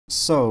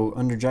So,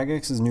 under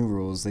Jagex's new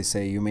rules, they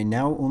say you may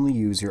now only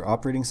use your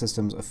operating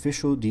system's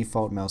official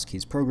default mouse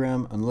keys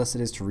program unless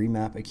it is to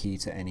remap a key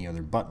to any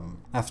other button.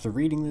 After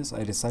reading this,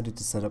 I decided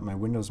to set up my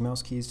Windows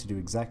mouse keys to do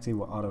exactly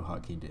what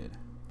AutoHotkey did.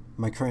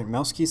 My current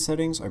mouse key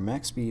settings are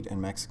max speed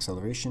and max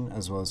acceleration,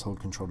 as well as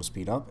hold control to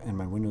speed up, and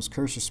my Windows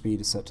cursor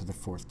speed is set to the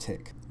 4th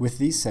tick. With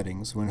these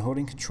settings, when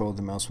holding control,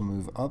 the mouse will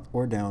move up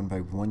or down by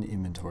one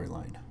inventory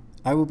line.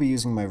 I will be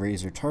using my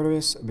Razer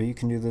Tartarus, but you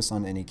can do this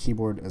on any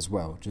keyboard as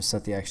well. Just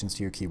set the actions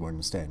to your keyboard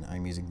instead.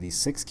 I'm using these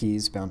 6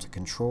 keys bound to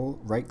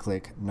Control, right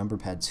click, number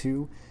pad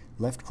 2,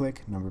 left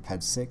click, number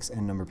pad 6,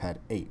 and number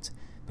pad 8.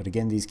 But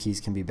again, these keys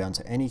can be bound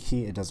to any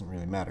key, it doesn't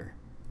really matter.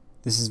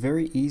 This is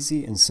very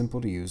easy and simple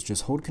to use.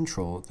 Just hold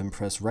Control, then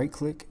press right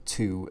click,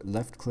 2,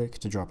 left click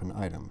to drop an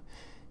item.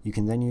 You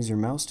can then use your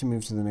mouse to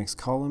move to the next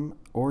column,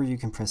 or you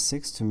can press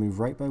 6 to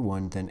move right by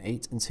 1, then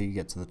 8 until you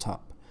get to the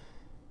top.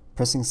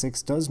 Pressing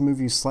 6 does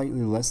move you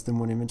slightly less than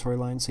one inventory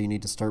line, so you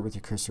need to start with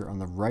your cursor on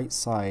the right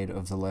side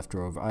of the left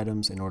row of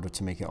items in order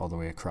to make it all the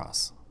way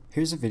across.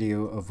 Here's a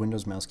video of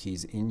Windows mouse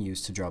keys in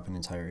use to drop an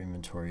entire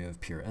inventory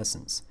of pure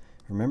essence.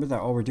 Remember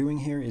that all we're doing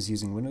here is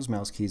using Windows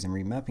mouse keys and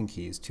remapping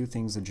keys, two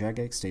things that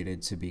Jagex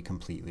stated to be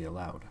completely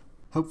allowed.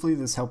 Hopefully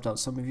this helped out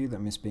some of you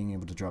that miss being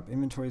able to drop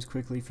inventories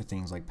quickly for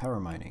things like power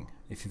mining.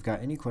 If you've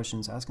got any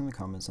questions, ask in the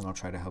comments and I'll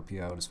try to help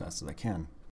you out as fast as I can.